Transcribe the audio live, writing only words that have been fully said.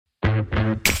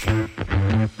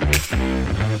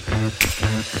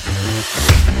Hi,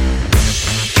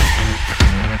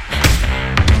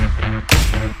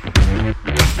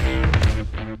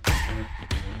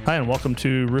 and welcome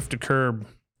to Roof to Curb,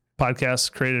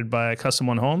 podcast created by Custom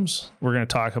One Homes. We're going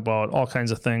to talk about all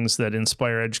kinds of things that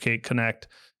inspire, educate, connect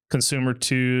consumer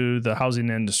to the housing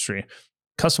industry.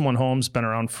 Custom One Homes been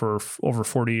around for over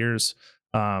 40 years.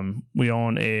 We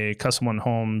own a Custom One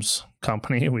Homes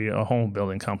company. A home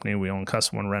building company. We own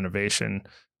Custom One Renovation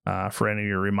for any of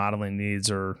your remodeling needs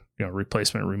or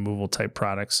replacement removal type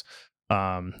products,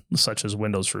 such as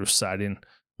windows, roof, siding.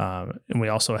 And we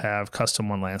also have Custom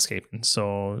One Landscaping,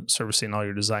 so servicing all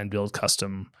your design, build,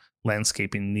 custom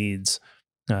landscaping needs,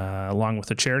 along with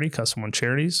the charity, Custom One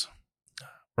Charities,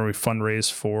 where we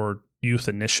fundraise for youth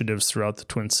initiatives throughout the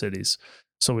Twin Cities.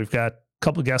 So we've got a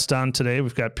couple of guests on today.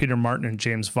 We've got Peter Martin and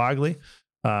James Vagle.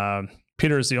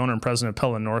 Peter is the owner and president of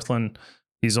Pella, Northland.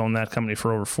 He's owned that company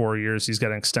for over 4 years. He's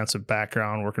got an extensive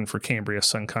background working for Cambria,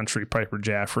 Sun Country, Piper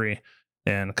Jaffray,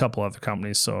 and a couple other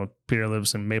companies. So Peter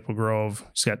lives in Maple Grove.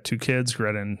 He's got 2 kids,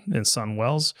 Greta and son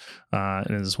Wells,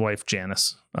 and his wife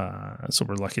Janice. So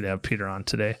we're lucky to have Peter on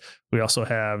today. We also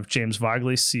have James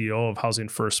Vagle, CEO of Housing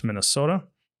First Minnesota.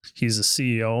 He's a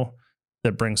CEO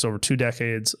that brings over 2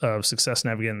 decades of success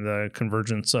navigating the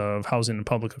convergence of housing and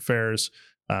public affairs.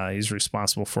 He's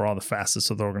responsible for all the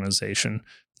facets of the organization.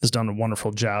 Has done a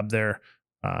wonderful job there.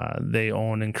 They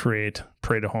own and create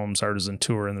Parade of Homes, Artisan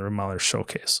Tour, and the Remodeler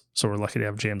Showcase. So we're lucky to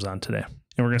have James on today.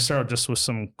 And we're going to start out just with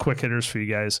some quick hitters for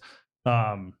you guys.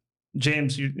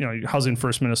 James, you know, Housing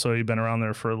First Minnesota, you've been around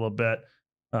there for a little bit.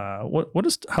 What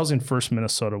is Housing First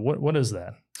Minnesota? What is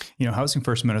that? You know, Housing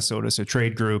First Minnesota is a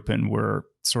trade group, and we're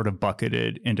sort of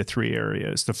bucketed into 3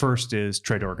 areas. The first is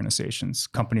trade organizations,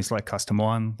 companies like Custom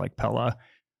One, like Pella.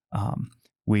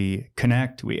 We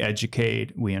connect, we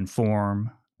educate, we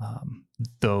inform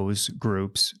those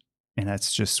groups, and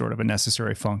that's just sort of a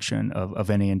necessary function of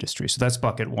any industry. So that's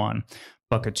bucket 1.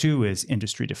 Bucket 2 is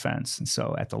industry defense. And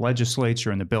so at the legislature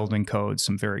and the building code,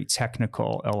 some very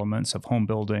technical elements of home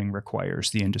building requires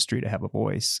the industry to have a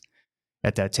voice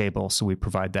at that table. So we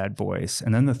provide that voice.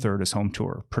 And then the third is home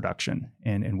tour production.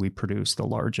 And we produce the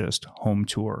largest home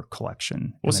tour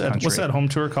collection. What's that home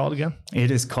tour called again?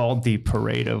 It is called the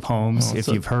Parade of Homes, if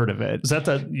you've heard of it. Is that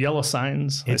the yellow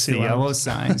signs? It's the yellow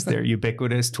signs. They're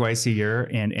ubiquitous twice a year,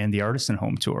 and the Artisan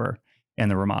Home Tour and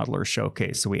the Remodeler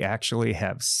Showcase. So we actually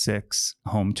have 6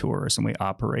 home tours, and we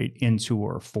operate in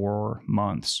tour 4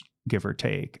 months, give or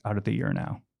take, out of the year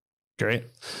now. Great.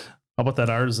 How about that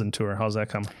Artisan Tour? How's that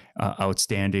come?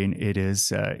 Outstanding. It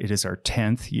is our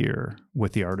 10th year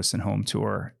with the Artisan Home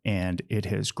Tour, and it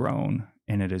has grown,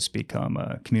 and it has become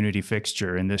a community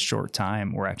fixture. In this short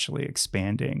time, we're actually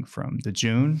expanding from the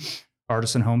June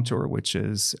Artisan Home Tour, which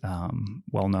is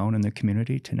well known in the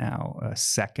community, to now a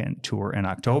second tour in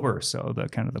October. So the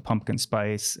kind of the pumpkin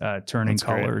spice turning That's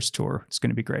colors great. tour. It's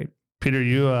going to be great. Peter,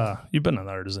 you've been on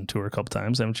the Artisan Tour a couple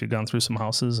times, haven't you? Gone through some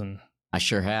houses and. I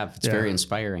sure have. It's very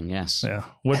inspiring. Yes. Yeah.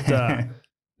 What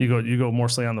you go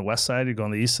mostly on the west side, you go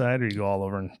on the east side, or you go all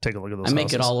over and take a look at those houses? I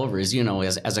make it all over. As you know,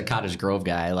 as a Cottage Grove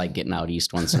guy, I like getting out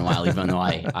east once in a while, even though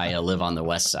I live on the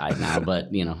west side now.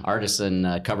 But, you know,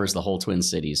 Artisan covers the whole Twin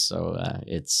Cities. So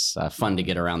it's fun to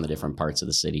get around the different parts of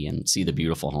the city and see the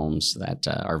beautiful homes that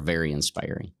are very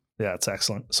inspiring. Yeah, it's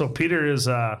excellent. So Peter is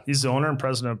he's the owner and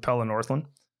president of Pella Northland.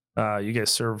 You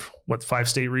guys serve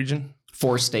 5-state region?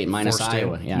 4-state minus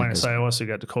Iowa. Yeah, minus Iowa. So you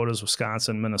got Dakotas,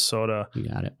 Wisconsin, Minnesota. You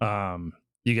got it.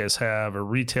 You guys have a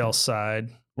retail side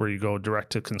where you go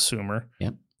direct to consumer.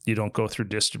 Yep. You don't go through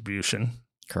distribution.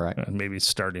 Correct. Maybe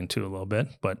starting to a little bit,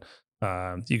 but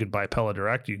you could buy Pella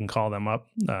direct. You can call them up.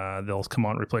 They'll come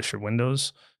out and replace your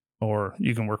windows, or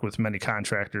you can work with many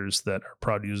contractors that are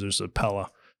proud users of Pella.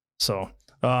 So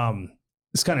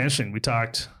it's kind of interesting. We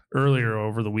talked earlier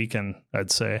over the weekend,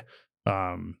 I'd say,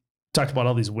 talked about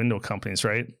all these window companies,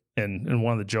 right? And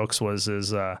one of the jokes was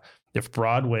if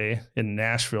Broadway in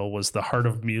Nashville was the heart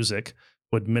of music,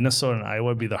 would Minnesota and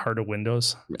Iowa be the heart of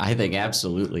windows? I think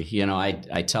absolutely. You know, I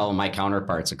tell my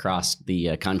counterparts across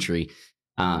the country,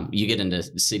 you get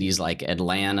into cities like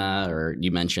Atlanta, or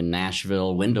you mentioned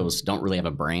Nashville, windows don't really have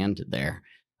a brand there.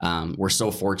 We're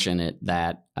so fortunate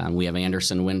that we have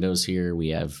Anderson Windows here. We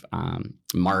have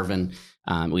Marvin.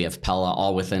 We have Pella,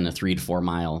 all within a 3 to 4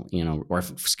 mile,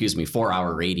 4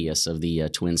 hour radius of the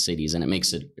Twin Cities. And it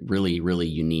makes it really, really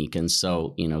unique. And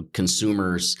so,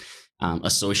 consumers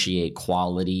associate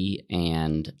quality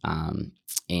and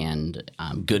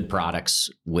good products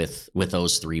with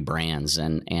those three brands,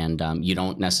 and you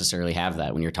don't necessarily have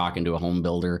that when you're talking to a home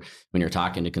builder, when you're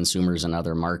talking to consumers in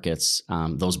other markets.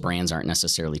 Those brands aren't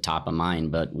necessarily top of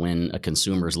mind, but when a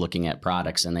consumer is looking at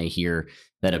products and they hear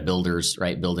that a builder's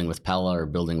building with Pella or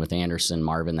building with Anderson,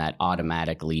 Marvin, that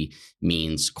automatically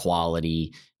means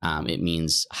quality. It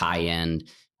means high end,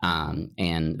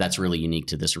 and that's really unique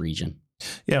to this region.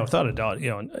 Yeah, without a doubt.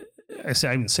 I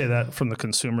even say that from the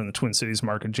consumer in the Twin Cities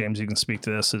market. James, you can speak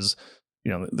to this. Is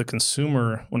the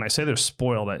consumer, when I say they're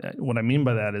spoiled, what I mean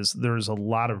by that is there's a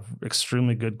lot of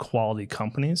extremely good quality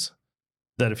companies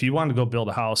that if you want to go build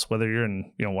a house, whether you're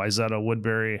in Wayzata,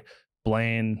 Woodbury,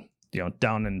 Blaine,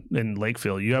 down in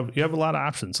Lakeville, you have a lot of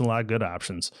options, a lot of good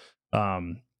options.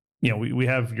 We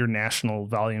have your national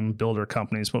volume builder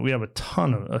companies, but we have a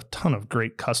ton of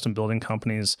great custom building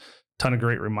companies, ton of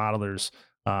great remodelers.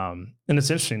 And it's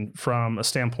interesting from a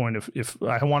standpoint of if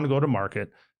I want to go to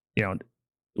market,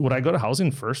 would I go to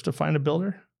housing first to find a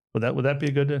builder? Would that be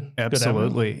a good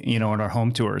Absolutely. Good in our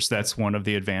home tours, that's one of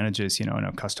the advantages. I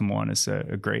know Custom One is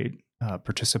a great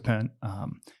participant.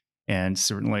 And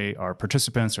certainly our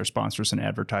participants, our sponsors and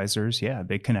advertisers,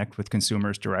 they connect with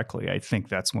consumers directly. I think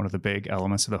that's one of the big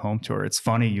elements of the home tour. It's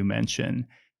funny you mention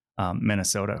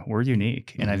Minnesota. We're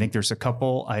unique. And I think there's a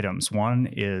couple items. One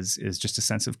is just a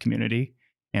sense of community.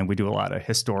 And we do a lot of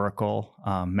historical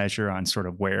measure on sort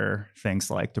of where things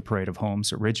like the Parade of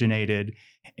Homes originated.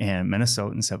 And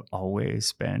Minnesotans have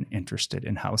always been interested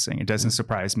in housing. It doesn't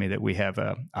surprise me that we have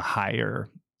a higher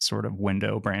sort of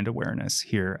window brand awareness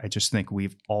here. I just think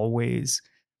we've always,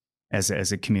 as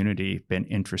a community, been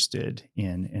interested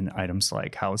in items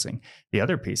like housing. The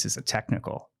other piece is a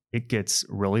technical. It gets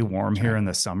really warm here in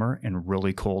the summer and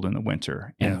really cold in the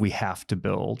winter. And we have to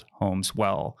build homes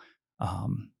well.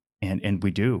 And we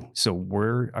do. So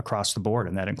we're across the board,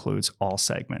 and that includes all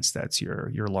segments. That's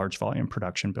your large volume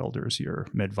production builders, your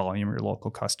mid volume, your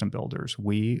local custom builders.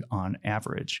 We, on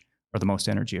average, are the most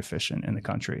energy efficient in the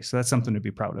country. So that's something to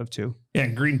be proud of too. Yeah,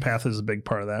 Green Path is a big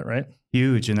part of that, right?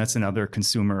 Huge. And that's another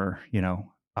consumer,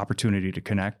 opportunity to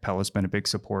connect. Pella's been a big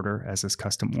supporter, as is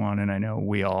Custom One. And I know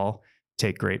we all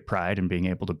take great pride in being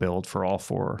able to build for all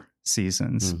four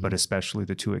seasons, but especially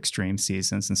the two extreme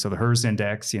seasons. And so the HERS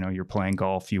index, you're playing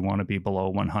golf, you want to be below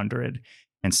 100,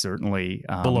 and certainly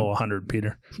below 100,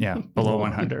 Peter. Yeah, below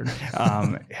 100.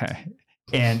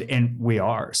 And we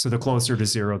are. So the closer to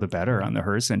zero, the better on the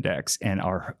HERS index. And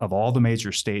of all the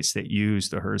major states that use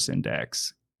the HERS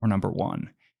index, we're number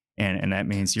one. And that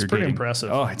means you're pretty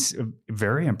impressive. Oh, it's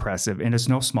very impressive. And it's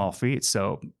no small feat.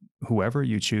 So whoever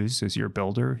you choose as your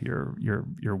builder,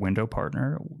 your window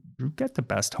partner, you get the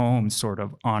best homes sort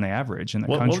of on average in the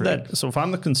country. So if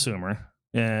I'm the consumer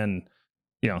and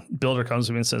builder comes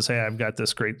to me and says, "Hey, I've got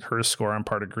this great HERS score. I'm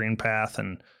part of Green Path,"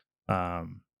 and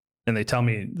they tell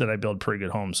me that I build pretty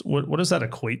good homes. What does that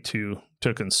equate to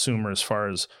a consumer as far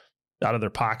as out of their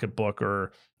pocketbook,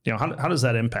 or how does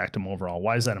that impact them overall?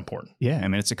 Why is that important? Yeah, I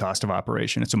mean, it's a cost of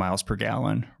operation. It's a miles per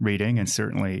gallon reading. And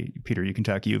certainly, Peter, you can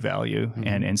talk U value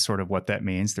and sort of what that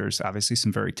means. There's obviously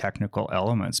some very technical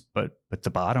elements, but the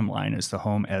bottom line is the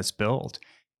home as built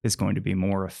is going to be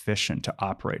more efficient to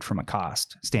operate from a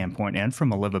cost standpoint and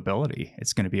from a livability.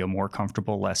 It's going to be a more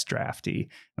comfortable, less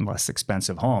drafty, and less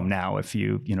expensive home. Now, if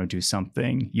you do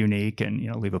something unique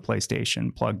and leave a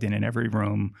PlayStation plugged in every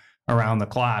room around the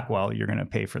clock, well, you're going to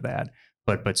pay for that.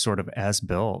 But sort of as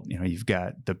built, you've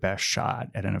got the best shot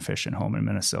at an efficient home in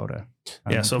Minnesota.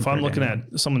 Yeah. So if I'm looking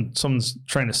at someone's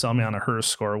trying to sell me on a HERS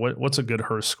score, what's a good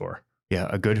HERS score? Yeah,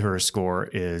 a good HERS score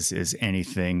is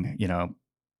anything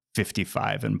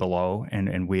 55 and below,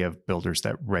 and we have builders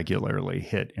that regularly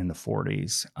hit in the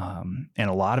 40s, and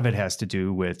a lot of it has to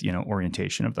do with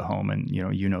orientation of the home, and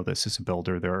this as a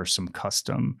builder, there are some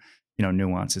custom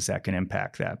nuances that can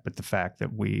impact that. But the fact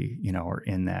that we, are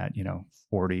in that,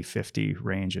 40, 50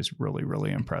 range is really,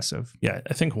 really impressive. Yeah.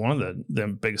 I think one of the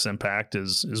biggest impact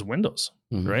is windows,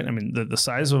 right? I mean, the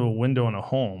size of a window in a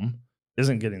home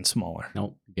isn't getting smaller.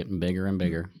 Nope. Getting bigger and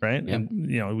bigger. Right. Yep.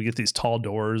 And, we get these tall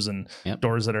doors and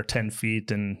doors that are 10 feet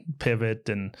and pivot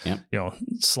and,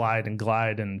 slide and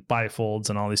glide and bifolds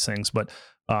and all these things. But,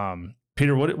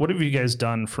 Peter, what have you guys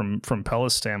done from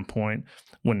Pella's standpoint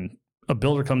when a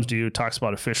builder comes to you, talks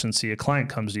about efficiency, a client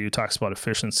comes to you, talks about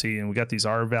efficiency, and we got these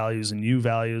R values and U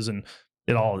values, and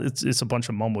it's a bunch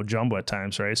of mumbo jumbo at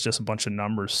times, right? It's just a bunch of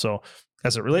numbers. So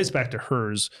as it relates back to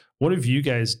HERS, what have you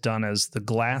guys done as the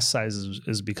glass size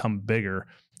has become bigger?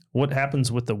 What happens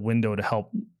with the window to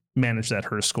help manage that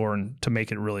HERS score and to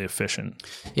make it really efficient?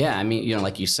 Yeah, I mean,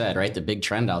 like you said, right? The big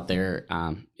trend out there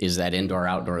is that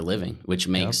indoor-outdoor living, which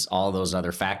makes all those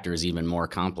other factors even more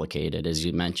complicated. As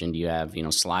you mentioned, you have,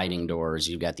 sliding doors.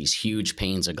 You've got these huge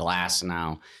panes of glass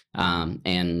now.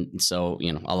 And so,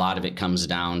 a lot of it comes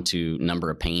down to number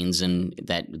of panes and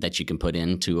that you can put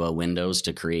into windows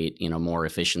to create, more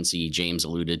efficiency. James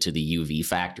alluded to the UV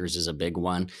factors is a big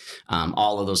one.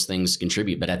 All of those things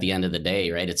contribute, but at the end of the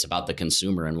day, right, it's about the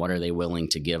consumer and what are they willing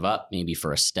to give up, maybe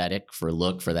for aesthetic, for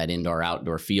look, for that indoor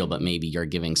outdoor feel, but maybe you're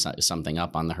giving something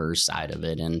up on the HERS side of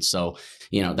it. And so,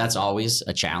 that's always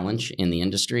a challenge in the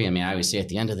industry. I mean, I always say at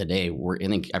the end of the day, I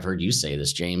think I've heard you say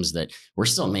this, James, that we're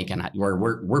still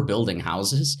we're building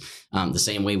houses the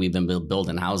same way we've been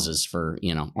building houses for,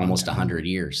 almost 100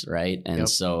 years. Right. And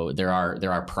so there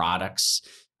are products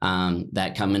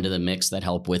that come into the mix that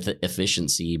help with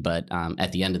efficiency. But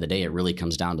at the end of the day, it really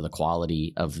comes down to the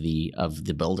quality of the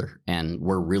builder. And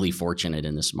we're really fortunate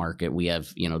in this market. We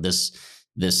have,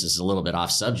 this is a little bit off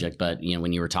subject, but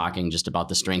when you were talking just about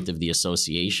the strength of the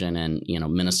association, and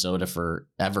Minnesota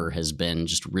forever has been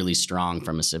just really strong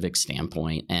from a civic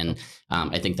standpoint, and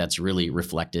I think that's really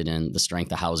reflected in the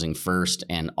strength of Housing First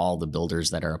and all the builders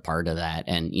that are a part of that.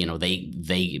 And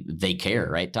they care,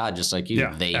 right, Todd? Just like you,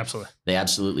 yeah, absolutely. They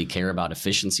absolutely care about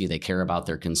efficiency. They care about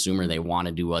their consumer. They want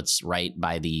to do what's right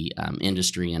by the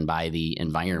industry and by the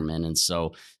environment, and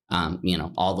so.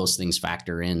 All those things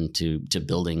factor into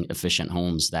building efficient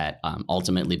homes that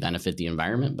ultimately benefit the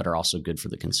environment, but are also good for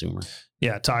the consumer.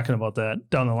 Yeah, talking about that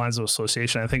down the lines of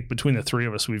association, I think between the three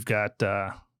of us, we've got,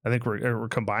 I think we're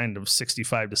combined of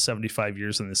 65 to 75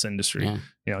 years in this industry.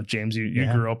 Yeah. James, you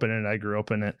grew up in it. I grew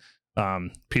up in it.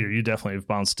 Peter, you definitely have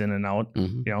bounced in and out,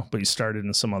 but you started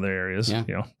in some other areas,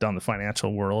 down the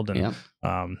financial world. And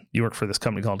you work for this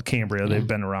company called Cambria. They've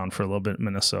been around for a little bit in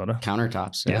Minnesota.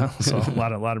 Countertops. Yeah. So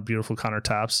a lot of beautiful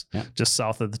countertops just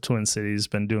south of the Twin Cities.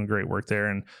 Been doing great work there.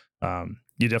 And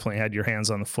you definitely had your hands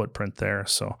on the footprint there.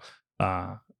 So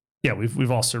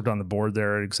we've all served on the board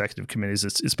there, executive committees.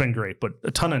 It's been great, but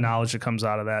a ton of knowledge that comes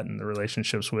out of that and the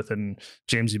relationships with it. And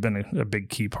James, you've been a big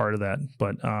key part of that.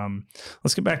 But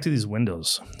let's get back to these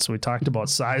windows. So we talked about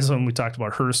size of them. We talked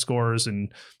about HERS scores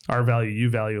and R value, U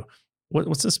value.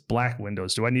 What's this black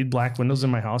windows? Do I need black windows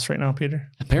in my house right now, Peter?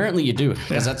 Apparently you do,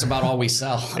 because that's about all we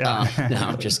sell. No,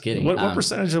 I'm just kidding. What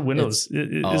percentage of windows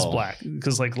is black?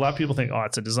 Because a lot of people think,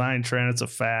 it's a design trend, it's a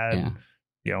fad.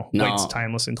 White's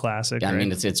timeless and classic. I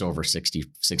mean, it's over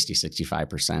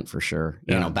 65% for sure.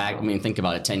 Think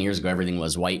about it. 10 years ago, everything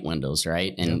was white windows,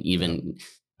 right? And even,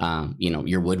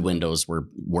 your wood windows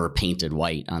were painted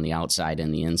white on the outside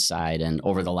and the inside. And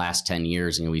over the last 10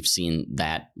 years, we've seen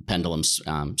that pendulum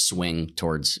swing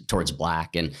towards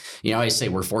black. And, I always say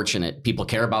we're fortunate. People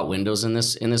care about windows in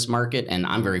this market. And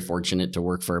I'm very fortunate to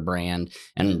work for a brand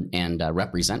and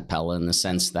represent Pella in the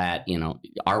sense that,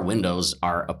 our windows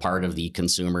are a part of the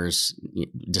consumer's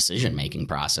decision-making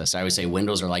process. I always say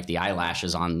windows are like the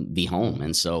eyelashes on the home.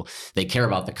 And so they care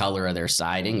about the color of their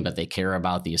siding, but they care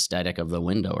about the aesthetic of the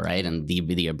window. Right. And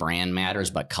the brand matters,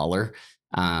 but color,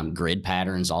 grid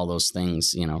patterns, all those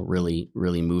things, really,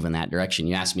 really move in that direction.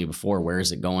 You asked me before, where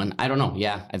is it going? I don't know.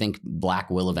 Yeah. I think black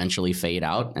will eventually fade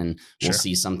out and we'll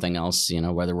see something else,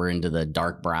 whether we're into the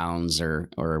dark browns or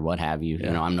what have you.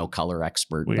 I'm no color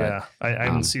expert. Well, I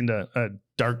haven't seen a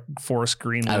dark forest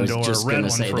green window or a red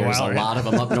one for a while. There's a lot of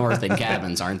them up north in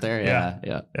cabins, aren't there?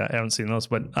 Yeah. I haven't seen those,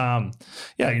 but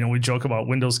we joke about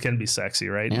windows can be sexy,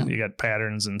 right? You got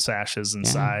patterns and sashes and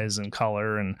size and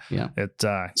color, and it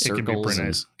can be pretty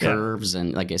nice. Curves,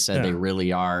 and like I said, they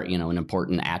really are an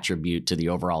important attribute to the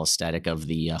overall aesthetic of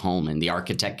the home. And the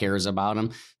architect cares about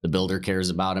them, the builder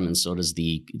cares about them, and so does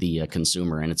the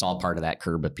consumer. And it's all part of that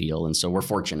curb appeal. And so we're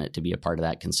fortunate to be a part of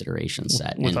that consideration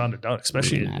set. Without a doubt,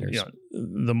 especially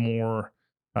the more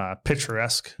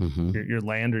picturesque your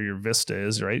land or your vista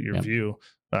is, right? Your view,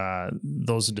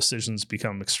 those decisions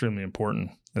become extremely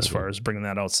important as far as bringing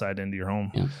that outside into your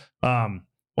home.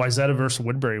 Why is that versus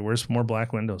Woodbury? Where's more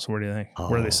black windows? Where do you think?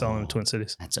 Where are they selling in the Twin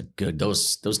Cities? That's a good.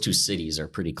 Those two cities are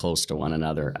pretty close to one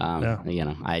another.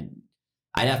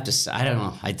 I'd have to say, I don't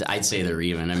know. I'd say they're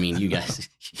even. I mean, you guys,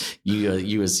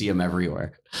 you would see them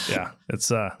everywhere. Yeah,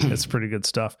 it's pretty good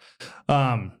stuff.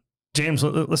 James,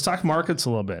 let's talk markets a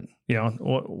little bit.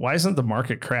 Why isn't the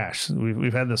market crash?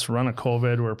 We've had this run of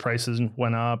COVID where prices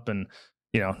went up, and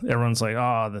everyone's like,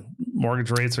 the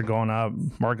mortgage rates are going up,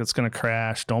 market's going to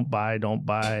crash. Don't buy.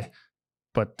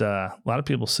 But a lot of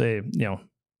people say,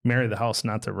 marry the house,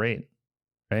 not the rate,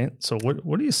 right? So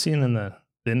what are you seeing in the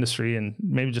industry and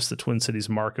maybe just the Twin Cities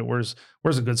market? Where's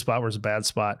a good spot? Where's a bad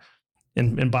spot?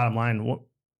 And bottom line,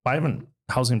 why haven't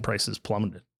housing prices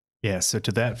plummeted? Yeah. So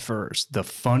to that first, the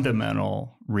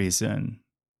fundamental reason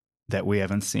that we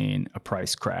haven't seen a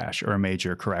price crash or a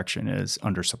major correction is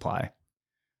undersupply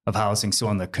of housing. So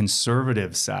on the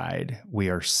conservative side, we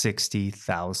are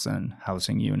 60,000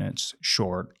 housing units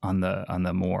short on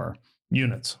the more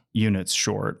Units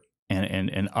short,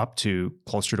 and up to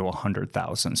closer to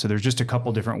 100,000. So there's just a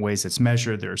couple different ways it's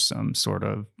measured. There's some sort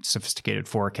of sophisticated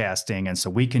forecasting. And so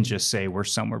we can just say we're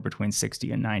somewhere between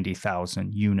 60 and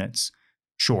 90,000 units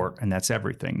short. And that's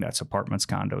everything. That's apartments,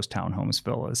 condos, townhomes,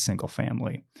 villas, single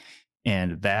family.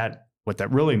 And what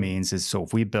that really means is, so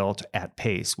if we built at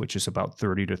pace, which is about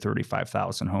 30 to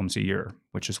 35,000 homes a year,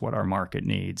 which is what our market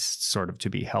needs sort of to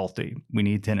be healthy, we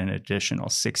need then an additional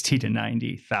 60 to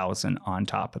 90,000 on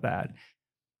top of that.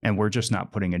 And we're just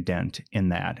not putting a dent in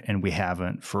that. And we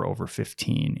haven't for over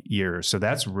 15 years. So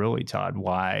that's really, Todd,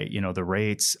 why, the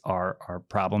rates are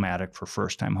problematic for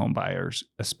first-time home buyers,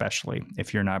 especially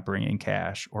if you're not bringing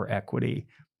cash or equity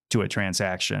to a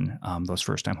transaction. Those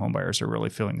first-time home buyers are really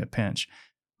feeling the pinch.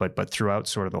 But throughout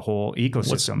sort of the whole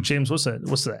ecosystem. James, what's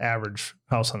the average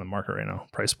house on the market right now,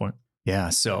 price point? Yeah.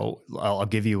 So I'll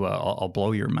give you, I'll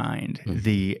blow your mind.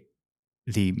 Mm-hmm.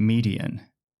 The median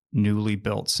newly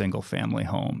built single family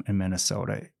home in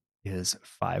Minnesota is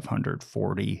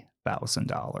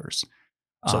 $540,000.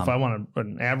 So if I want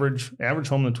an average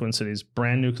home in the Twin Cities,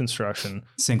 brand new construction,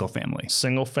 single family,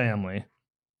 $540,000.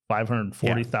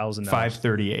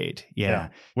 $538. Yeah.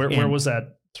 Where was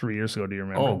that 3 years ago? Do you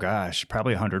remember? Oh gosh,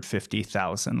 probably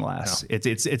 150,000 less. Yeah.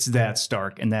 It's that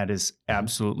stark, and that is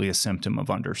absolutely a symptom of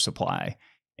undersupply.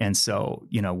 And so,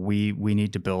 we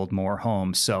need to build more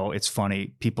homes. So it's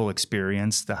funny, people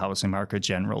experience the housing market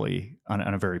generally on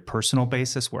a very personal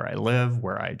basis, where I live,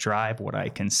 where I drive, what I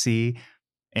can see.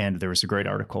 And there was a great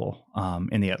article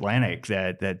in the Atlantic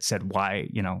that said why,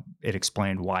 it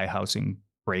explained why housing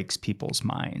breaks people's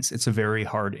minds. It's a very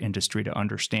hard industry to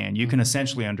understand. You can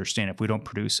essentially understand if we don't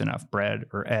produce enough bread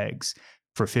or eggs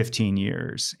for 15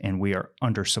 years and we are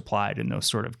undersupplied in those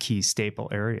sort of key staple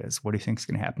areas, what do you think is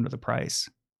going to happen to the price?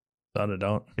 Without a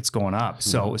doubt. It's going up.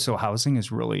 Mm-hmm. So housing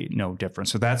is really no different.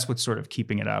 So that's what's sort of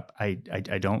keeping it up. I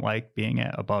don't like being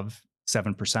at above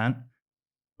 7%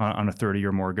 on a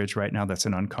 30-year mortgage right now. That's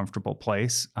an uncomfortable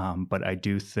place. But I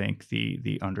do think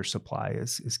the undersupply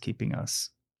is keeping us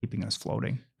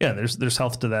floating. Yeah, there's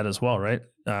health to that as well, right?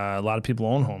 A lot of people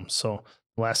own homes. So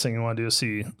the last thing you want to do is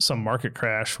see some market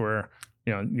crash where,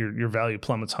 your value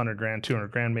plummets $100,000,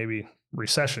 $200,000, maybe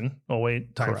recession,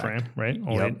 08 time frame, right?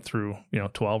 08 through,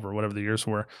 12 or whatever the years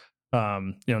were.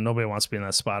 Nobody wants to be in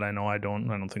that spot. I know I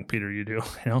don't think, Peter, you do,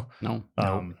 No.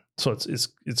 So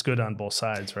it's good on both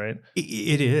sides, right?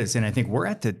 It is. And I think we're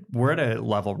at a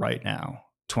level right now.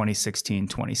 2016,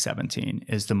 2017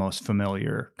 is the most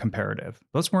familiar comparative.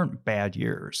 Those weren't bad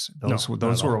years. Those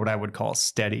were what I would call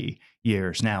steady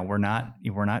years. Now we're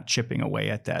not chipping away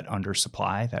at that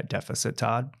undersupply, that deficit,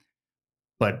 Todd.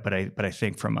 But I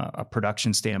think from a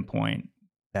production standpoint,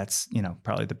 that's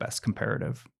probably the best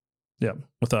comparative. Yeah,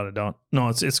 without a doubt. No,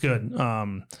 it's good.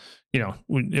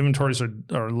 Inventories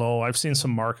are low. I've seen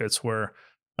some markets where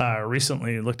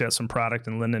recently looked at some product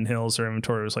in Linden Hills. Their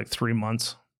inventory was like 3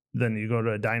 months. Then you go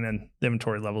to Edina, the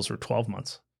inventory levels are 12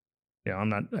 months.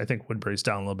 I think Woodbury's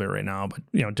down a little bit right now, but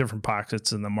different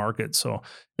pockets in the market. So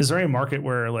is there any market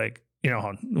where I'll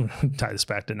tie this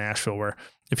back to Nashville, where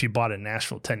if you bought in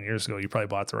Nashville 10 years ago, you probably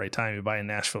bought at the right time. You buy in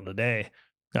Nashville today,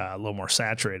 a little more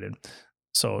saturated.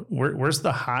 So where's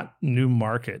the hot new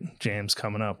market, James,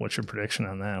 coming up? What's your prediction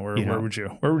on that? Where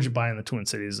would you buy in the Twin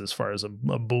Cities as far as a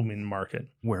booming market?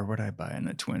 Where would I buy in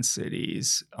the Twin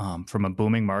Cities from a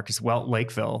booming market? Well,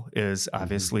 Lakeville is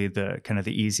obviously the kind of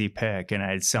the easy pick. And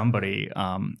I had somebody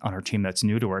on our team that's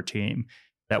new to our team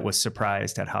that was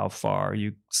surprised at how far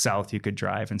south you could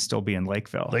drive and still be in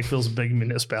Lakeville. Lakeville's a big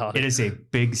municipality. It is a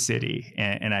big city.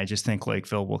 And I just think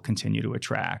Lakeville will continue to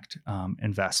attract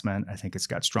investment. I think it's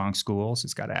got strong schools.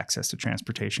 It's got access to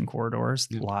transportation corridors,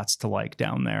 lots to like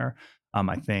down there.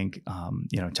 I think,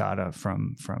 Todd,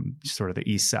 from sort of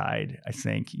the east side, I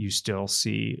think you still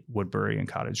see Woodbury and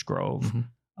Cottage Grove,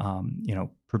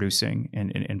 producing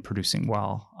and producing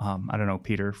well. I don't know,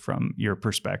 Peter, from your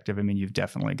perspective, I mean, you've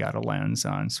definitely got a lens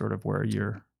on sort of where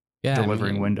you're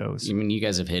delivering windows. I mean, you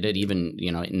guys have hit it even,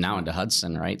 now into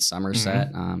Hudson, right?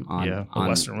 Somerset, on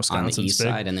Western Wisconsin, on the east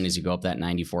side. And then as you go up that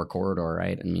 94 corridor,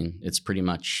 right? I mean, it's pretty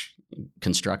much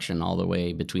construction all the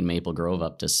way between Maple Grove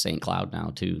up to St. Cloud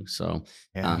now too. So,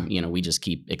 we just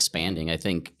keep expanding. I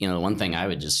think, the one thing I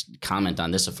would just comment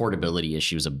on, this affordability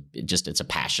issue is it's a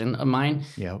passion of mine,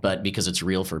 but because it's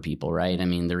real for people, right? I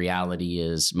mean, the reality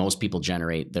is most people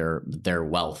generate their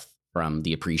wealth from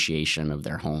the appreciation of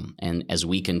their home. And as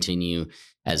we continue,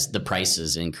 as the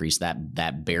prices increase,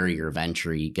 that barrier of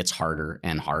entry gets harder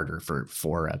and harder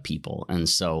for people. And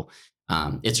so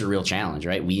it's a real challenge,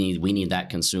 right? We need that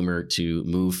consumer to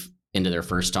move into their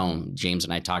first home. James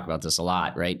and I talk about this a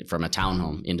lot, right? From a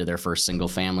townhome into their first single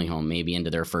family home, maybe into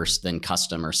their first then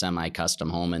custom or semi-custom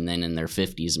home, and then in their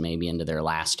 50s, maybe into their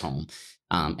last home.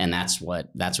 And that's what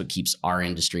keeps our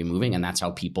industry moving. And that's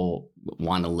how people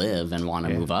want to live and want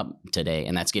to move up today.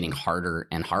 And that's getting harder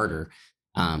and harder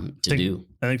to do.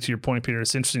 I think to your point, Peter,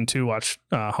 it's interesting to watch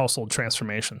household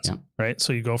transformations, right?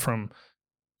 So you go from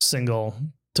single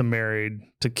to married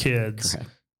to kids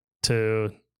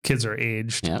to kids are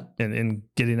aged and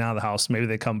getting out of the house. Maybe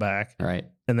they come back. Right.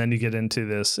 And then you get into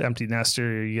this empty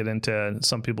nester. You get into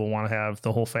some people want to have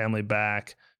the whole family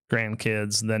back,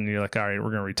 grandkids. Then you're like, all right,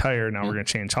 we're going to retire. Now we're going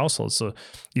to change households. So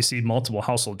you see multiple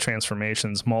household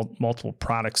transformations, multiple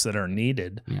products that are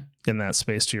needed in that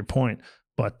space, to your point.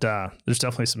 But there's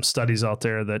definitely some studies out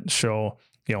there that show,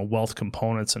 wealth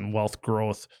components and wealth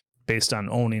growth based on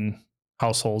owning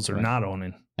households or not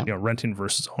owning, renting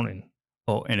versus owning.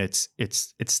 Oh, and it's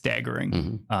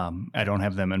staggering. I don't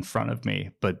have them in front of me,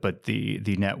 but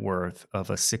the net worth of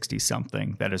a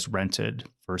 60-something that is rented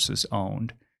versus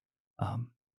owned,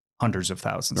 hundreds of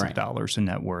thousands of dollars in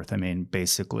net worth. I mean,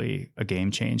 basically a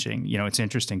game changing. It's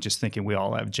interesting just thinking we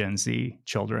all have Gen Z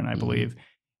children, I believe,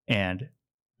 and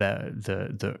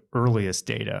the earliest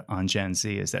data on Gen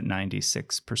Z is that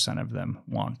 96% of them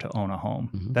want to own a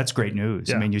home. That's great news.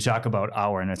 Yeah. I mean, you talk about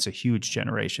and it's a huge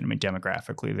generation. I mean,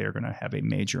 demographically, they're going to have a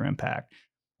major impact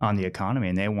on the economy,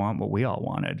 and they want what we all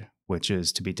wanted, which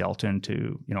is to be dealt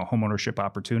into, homeownership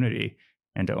opportunity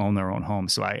and to own their own home.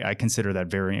 So I consider that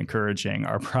very encouraging.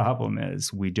 Our problem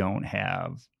is we don't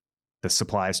have the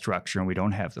supply structure and we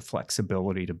don't have the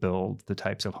flexibility to build the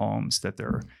types of homes that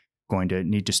they're going to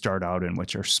need to start out in,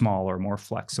 which are smaller, more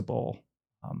flexible,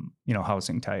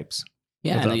 housing types.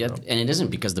 Yeah, and it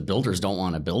isn't because the builders don't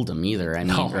want to build them either. I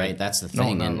mean, right? That's the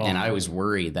thing. And I always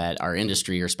worry that our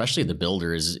industry, or especially the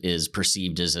builders, is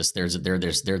perceived as this. They're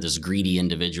this greedy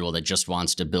individual that just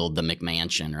wants to build the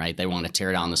McMansion, right? They want to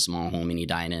tear down the small home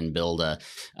and and build a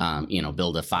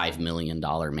 $5 million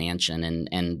mansion,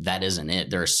 and that isn't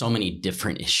it. There are so many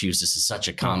different issues. This is such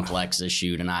a complex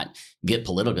issue to not get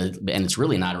political, and it's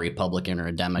really not a Republican or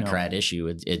a Democrat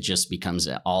issue. It just becomes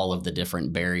all of the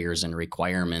different barriers and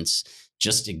requirements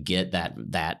just to get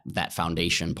that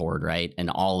foundation poured, right? And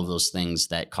all of those things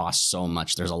that cost so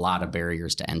much. There's a lot of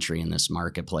barriers to entry in this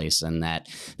marketplace, and that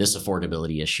this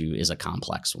affordability issue is a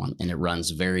complex one, and it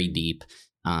runs very deep.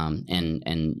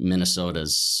 And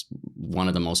Minnesota's one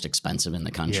of the most expensive in the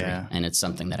country, and it's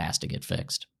something that has to get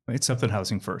fixed. It's something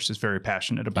Housing First is very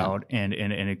passionate about, and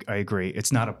I agree.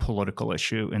 It's not a political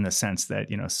issue in the sense that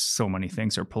so many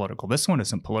things are political. This one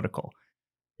isn't political.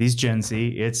 These Gen Z,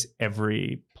 it's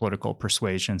every political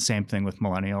persuasion. Same thing with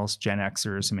millennials, Gen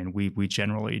Xers. I mean, we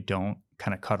generally don't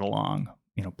kind of cut along,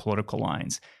 political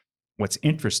lines. What's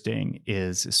interesting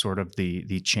is sort of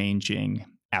the changing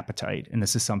appetite, and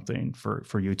this is something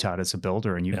for you, Todd, as a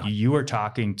builder. And you are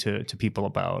talking to people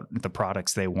about the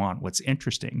products they want. What's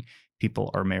interesting,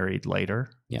 people are married later,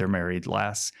 they're married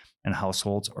less, and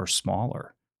households are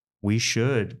smaller. We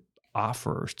should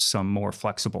offer some more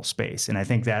flexible space. And I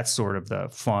think that's sort of the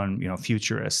fun,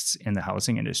 futurists in the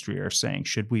housing industry are saying,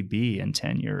 should we be in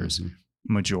 10 years,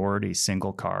 majority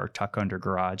single car, tuck under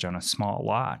garage on a small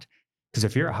lot? Because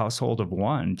if you're a household of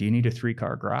one, do you need a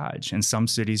 3-car garage? And some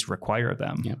cities require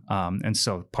them. And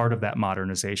so part of that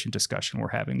modernization discussion we're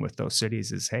having with those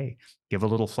cities is, hey, give a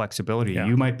little flexibility.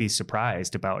 You might be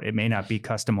surprised about, it may not be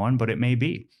custom one, but it may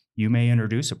be. You may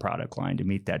introduce a product line to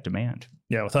meet that demand.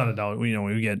 Yeah, without a doubt.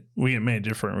 We get many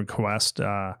different requests.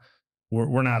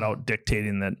 We're not out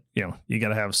dictating that, you got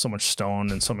to have so much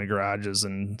stone and so many garages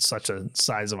and such a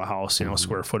size of a house,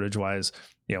 square footage wise.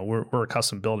 We're a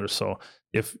custom builder. So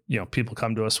if, people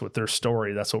come to us with their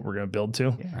story, that's what we're going to build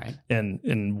to. Yeah, right.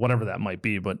 And whatever that might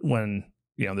be. But when,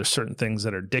 there's certain things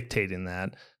that are dictating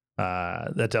that,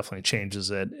 that definitely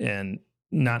changes it. And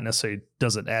not necessarily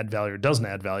does it add value or doesn't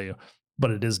add value,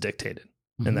 but it is dictated.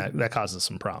 And that causes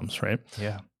some problems, right?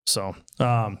 Yeah. So,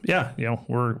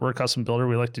 we're a custom builder.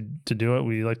 We like to do it.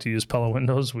 We like to use Pella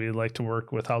windows. We like to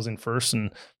work with Housing First and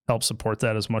help support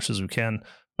that as much as we can.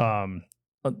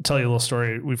 I'll tell you a little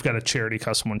story. We've got a charity,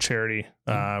 Custom One Charity.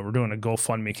 We're doing a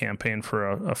GoFundMe campaign for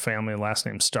a family, last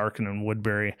name Starkin in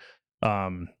Woodbury.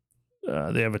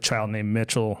 They have a child named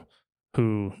Mitchell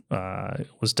who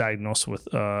was diagnosed with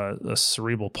a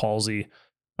cerebral palsy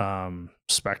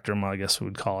spectrum, I guess we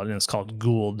would call it. And it's called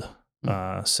Gould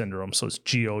syndrome. So it's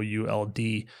GOULD.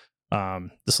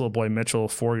 This little boy, Mitchell,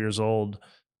 4 years old,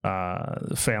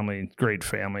 family, great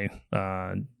family.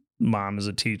 Mom is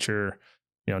a teacher.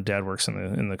 Dad works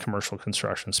in the commercial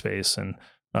construction space. And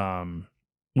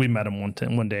we met him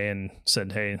one day and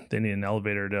said, hey, they need an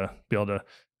elevator to be able to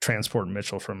transport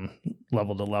Mitchell from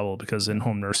level to level, because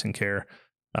in-home nursing care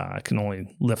can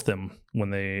only lift them when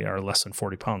they are less than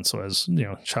 40 pounds. So as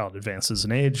child advances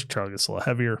in age, child gets a little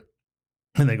heavier,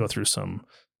 and they go through some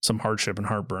hardship and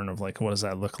heartburn of like, what does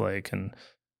that look like? And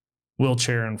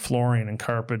wheelchair and flooring and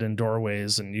carpet and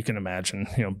doorways, and you can imagine,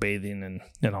 bathing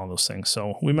and all those things.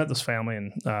 So we met this family,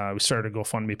 and we started a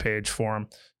GoFundMe page for them.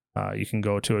 You can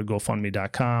go to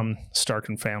GoFundMe.com, Stark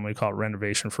and family, call it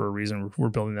renovation for a reason. We're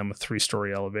building them a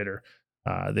 3-story elevator.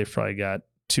 They've probably got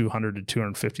 $200,000 to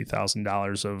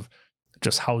 $250,000 of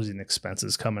just housing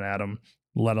expenses coming at them,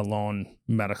 let alone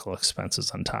medical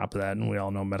expenses on top of that. And we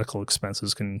all know medical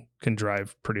expenses can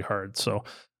drive pretty hard. So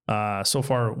so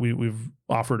far we've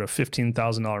offered a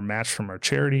 $15,000 match from our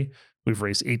charity. We've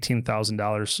raised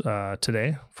 $18,000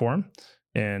 today for them,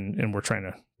 and we're trying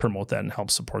to promote that and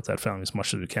help support that family as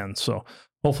much as we can. So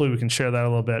hopefully we can share that a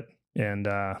little bit, and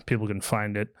people can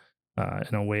find it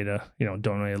in a way to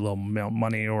donate a little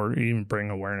money or even bring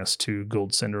awareness to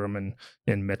Gould syndrome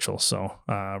in Mitchell. So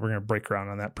we're going to break ground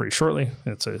on that pretty shortly.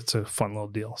 It's a fun little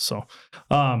deal. So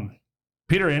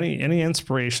Peter, any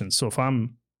inspirations? So if I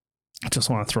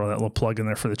just want to throw that little plug in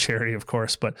there for the charity, of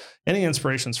course, but any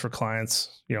inspirations for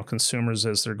clients, consumers,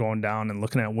 as they're going down and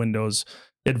looking at windows,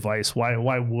 advice?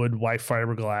 Why wood? Why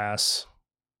fiberglass?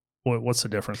 What's the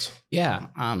difference? Yeah.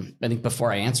 I think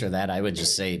before I answer that, I would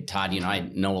just say, Todd, I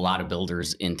know a lot of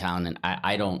builders in town, and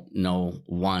I don't know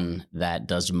one that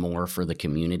does more for the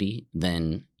community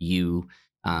than you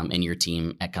and your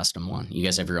team at Custom One. You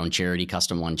guys have your own charity,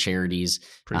 Custom One Charities.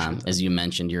 As you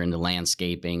mentioned, you're into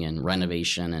landscaping and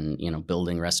renovation and,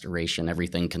 building restoration,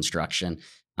 everything construction.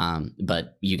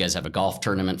 But you guys have a golf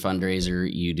tournament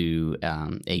fundraiser. You do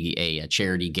a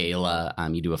charity gala.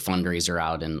 You do a fundraiser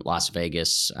out in Las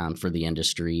Vegas for the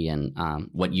industry. And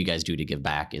what you guys do to give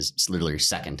back is literally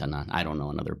second to none. I don't know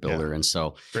another builder. Yeah. And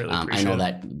so I know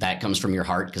that comes from your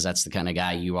heart, because that's the kind of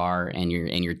guy you are, and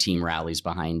your team rallies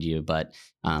behind you. But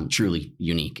truly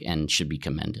unique and should be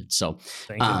commended. So,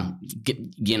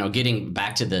 getting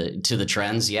back to the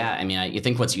trends. Yeah. I mean, I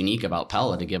think what's unique about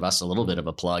Pella, to give us a little bit of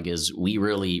a plug, is we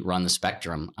really run the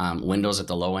spectrum. Windows at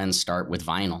the low end start with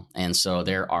vinyl. And so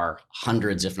there are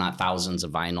hundreds, if not thousands,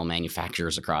 of vinyl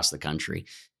manufacturers across the country.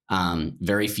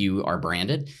 Very few are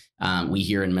branded. We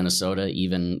here in Minnesota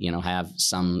even, have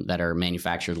some that are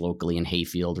manufactured locally in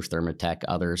Hayfield or Thermatech,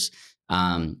 others.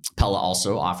 Pella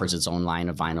also offers its own line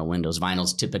of vinyl windows. Vinyl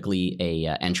is typically a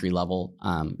entry level,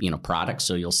 product.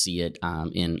 So you'll see it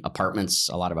in apartments,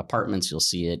 a lot of apartments. You'll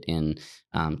see it in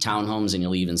townhomes, and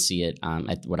you'll even see it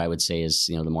at what I would say is,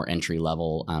 the more entry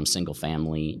level, single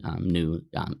family, new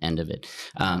end of it.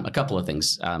 A couple of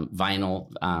things. Vinyl,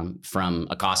 from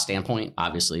a cost standpoint,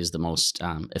 obviously is the most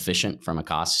efficient from a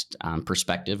cost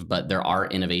perspective, but there are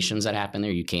innovations that happen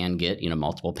there. You can get,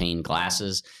 multiple pane glass,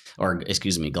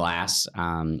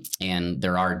 and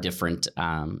there are different,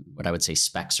 what I would say,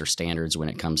 specs or standards when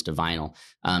it comes to vinyl.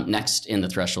 Next in the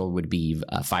threshold would be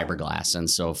fiberglass. And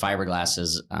so fiberglass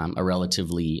is a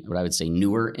relatively, what I would say,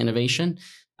 newer innovation.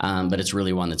 But it's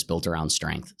really one that's built around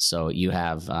strength. So you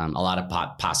have a lot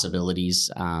of possibilities,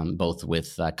 both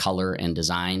with color and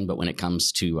design. But when it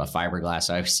comes to fiberglass,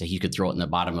 I would say you could throw it in the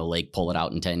bottom of a lake, pull it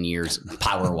out in 10 years,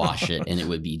 power wash it, and it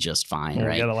would be just fine. Well,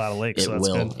 right? We got a lot of lakes, so that's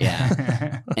will, good.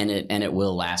 Yeah, and it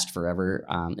will last forever,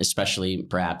 especially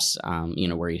perhaps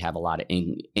where you have a lot of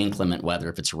inclement weather.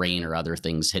 If it's rain or other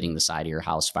things hitting the side of your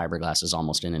house, fiberglass is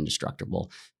almost an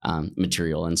indestructible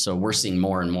material. And so we're seeing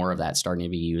more and more of that starting to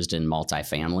be used in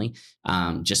multifamily.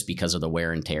 Just because of the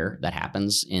wear and tear that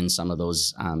happens in some of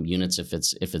those units, if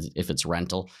it's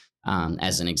rental,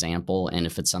 as an example, and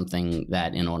if it's something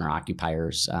that an owner occupier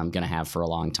is going to have for a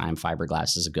long time,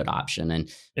 fiberglass is a good option. And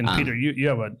Peter, you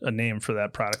have a name for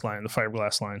that product line, the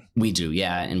fiberglass line. We do,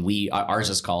 yeah, and ours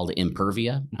is called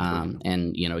Impervia.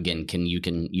 And again, you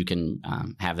can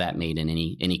have that made in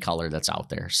any color that's out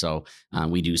there. So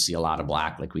we do see a lot of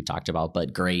black, like we talked about,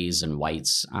 but grays and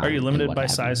whites. Are you limited by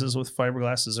sizes with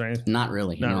fiberglass? Is there anything? Not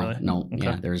really. No. Okay.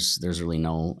 Yeah, there's really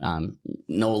no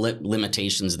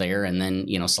limitations there. And then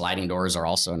sliding doors are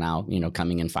also now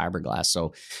coming in fiberglass.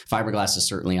 So fiberglass is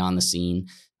certainly on the scene.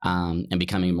 and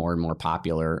becoming more and more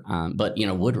popular. But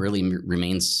wood really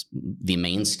remains the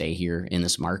mainstay here in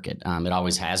this market. It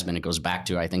always has been. It goes back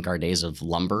to, I think, our days of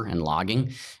lumber and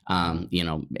logging.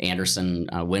 Anderson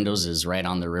Windows is right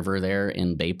on the river there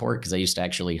in Bayport, because I used to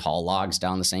actually haul logs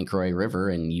down the St. Croix River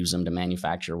and use them to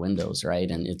manufacture windows, right?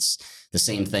 And it's the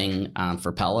same thing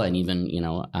for Pella, and even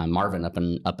Marvin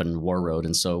up in War Road.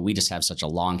 And so we just have such a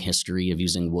long history of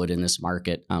using wood in this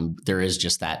market. There is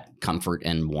just that comfort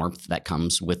and warmth that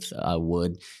comes with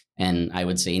wood. And I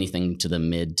would say anything to the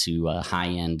mid to high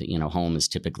end, home is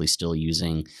typically still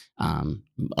using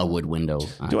a wood window.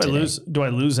 Do I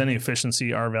lose any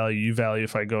efficiency, R value, U value,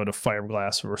 if I go to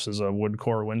fiberglass versus a wood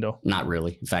core window? Not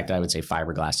really. In fact, I would say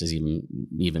fiberglass is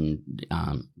even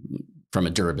from a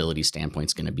durability standpoint,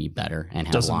 it's going to be better and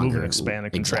have doesn't longer. Move and expand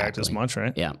and contract as much,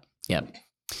 right? Yeah.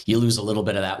 You lose a little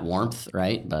bit of that warmth,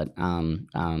 right? But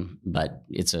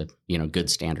it's a good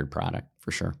standard product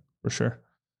for sure. For sure.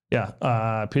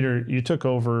 Yeah. Peter, you took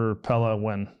over Pella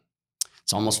when?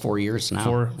 It's almost 4 years now.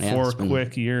 Four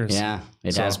quick years. Yeah,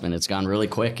 it has been. It's gone really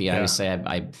quick. Yeah. I always say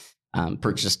I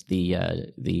purchased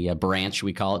the branch,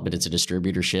 we call it, but it's a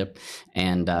distributorship.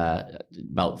 And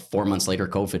about 4 months later,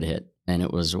 COVID hit. And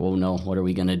it was, oh no, what are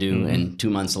we going to do? Mm-hmm. And 2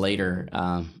 months later,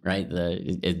 right,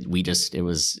 it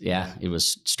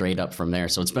was straight up from there.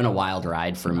 So it's been a wild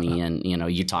ride for me. And,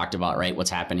 you talked about, right,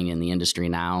 what's happening in the industry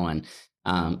now. And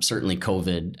certainly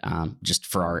COVID, just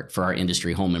for our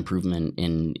industry, home improvement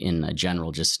in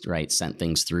general, just right, sent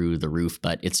things through the roof.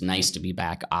 But it's nice to be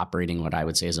back operating what I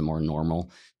would say is a more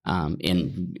normal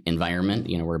environment.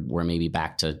 We're maybe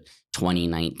back to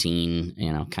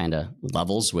 2019, kind of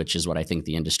levels, which is what I think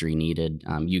the industry needed.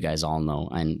 You guys all know,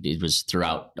 and it was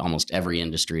throughout almost every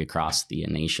industry across the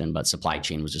nation, but supply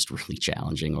chain was just really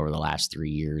challenging over the last 3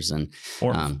 years. And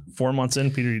 4 months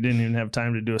in, Peter, you didn't even have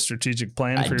time to do a strategic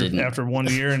plan after 1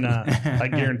 year. And I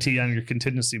guarantee on your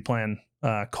contingency plan,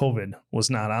 COVID was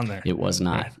not on there. It was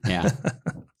not. Right? Yeah.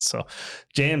 So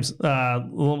James, a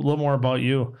little more about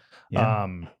you. Yeah.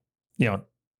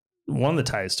 One of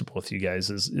the ties to both you guys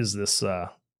is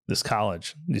this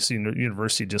college. You see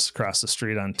university just across the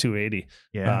street on 280.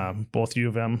 Yeah. Both U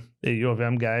of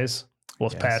M guys,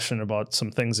 both passionate about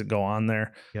some things that go on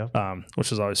there. Yep.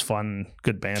 Which is always fun,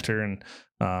 good banter. And,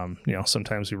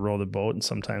 sometimes we row the boat and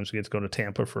sometimes we get to go to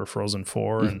Tampa for a Frozen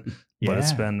Four. And, but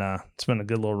it's been a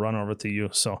good little run over to you.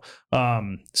 So,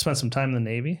 spent some time in the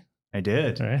Navy. I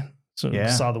did. Right. So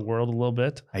saw the world a little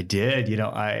bit. I did.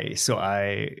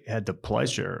 I had the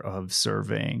pleasure of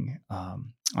serving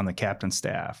on the captain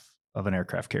staff of an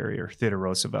aircraft carrier, Theodore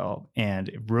Roosevelt. And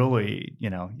it really, you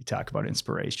talk about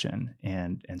inspiration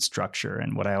and structure.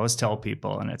 And what I always tell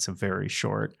people, and it's a very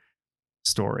short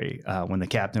story, when the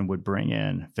captain would bring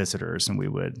in visitors and we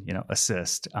would,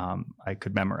 assist, I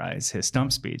could memorize his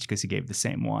stump speech because he gave the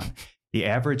same one. The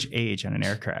average age on an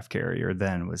aircraft carrier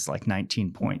then was like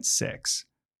 19.6.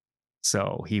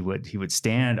 So he would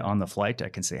stand on the flight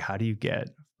deck and say, how do you get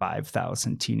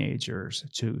 5,000 teenagers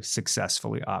to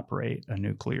successfully operate a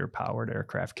nuclear powered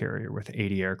aircraft carrier with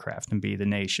 80 aircraft and be the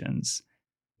nation's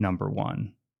number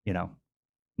one,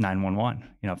 911?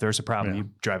 If there's a problem, you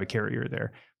drive a carrier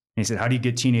there. And he said, how do you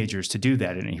get teenagers to do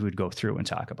that? And he would go through and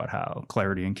talk about how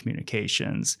clarity in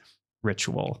communications,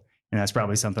 ritual. And that's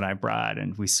probably something I brought.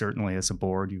 And we certainly, as a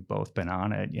board, you've both been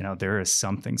on it. There is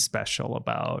something special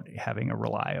about having a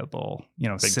reliable,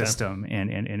 system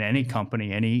in any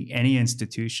company, any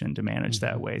institution to manage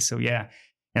that way. So, and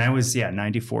I was,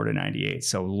 94 to 98.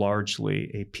 So largely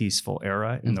a peaceful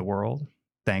era in the world,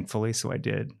 thankfully. So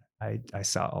I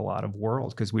saw a lot of world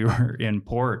because we were in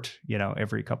port,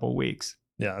 every couple of weeks.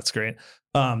 Yeah, that's great.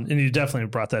 And you definitely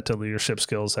brought that to leadership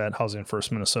skills at Housing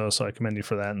First Minnesota. So I commend you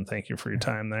for that. And thank you for your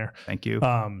time there. Thank you.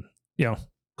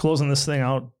 Closing this thing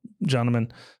out,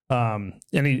 gentlemen,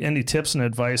 any tips and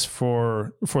advice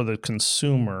for the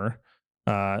consumer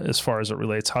as far as it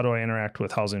relates? How do I interact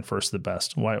with Housing First the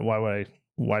best? Why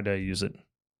do I use it?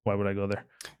 Why would I go there?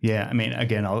 Yeah. I mean,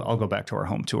 again, I'll go back to our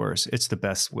home tours. It's the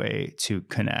best way to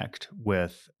connect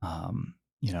with,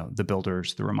 the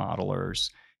builders, the remodelers,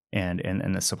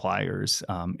 and the suppliers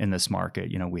in this market.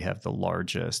 We have the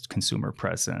largest consumer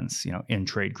presence, in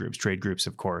trade groups. Trade groups,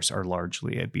 of course, are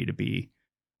largely a B2B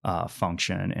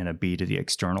function and a B to the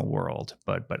external world.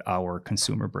 But our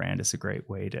consumer brand is a great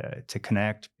way to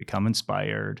connect, become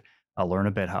inspired, learn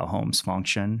a bit how homes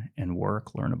function and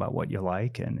work, learn about what you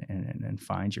like, and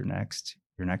find your next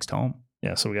home.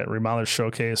 Yeah, so we got Remodeler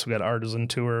Showcase, we got Artisan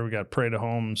Tour, we got Parade of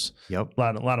Homes. Yep. A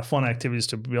lot of fun activities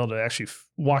to be able to actually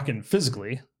walk in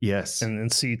physically. Yes.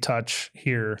 And see, touch,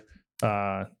 hear,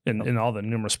 in all the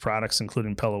numerous products,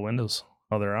 including Pella windows.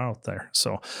 they're out there.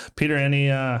 So, Peter, any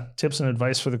tips and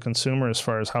advice for the consumer as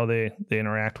far as how they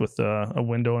interact with a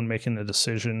window and making a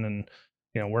decision?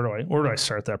 And where do I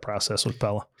start that process with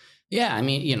Pella? Yeah, I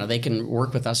mean, they can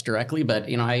work with us directly, but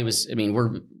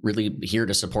we're really here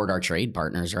to support our trade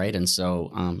partners, right? And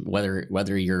so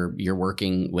whether you're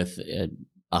working with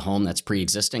a home that's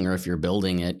pre-existing, or if you're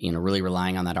building it, really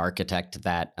relying on that architect,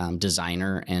 that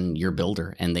designer, and your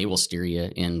builder, and they will steer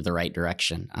you in the right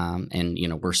direction. And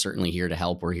we're certainly here to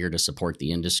help. We're here to support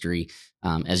the industry.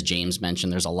 As James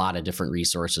mentioned, there's a lot of different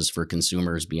resources for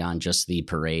consumers beyond just the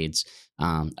parades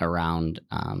around,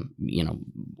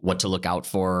 what to look out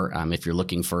for if you're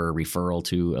looking for a referral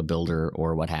to a builder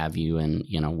or what have you. And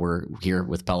we're here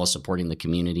with Pella supporting the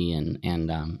community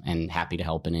and happy to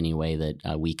help in any way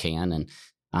that we can. And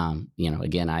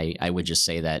again, I would just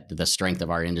say that the strength of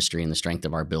our industry and the strength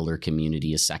of our builder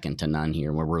community is second to none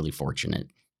here. We're really fortunate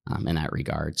in that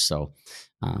regard. So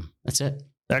that's it.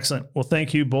 Excellent. Well,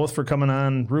 thank you both for coming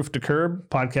on Roof to Curb,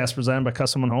 podcast presented by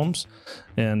Custom One Homes.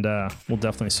 And we'll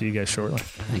definitely see you guys shortly.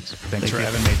 Thanks. Thanks for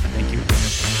having me. Thank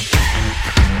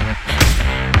you.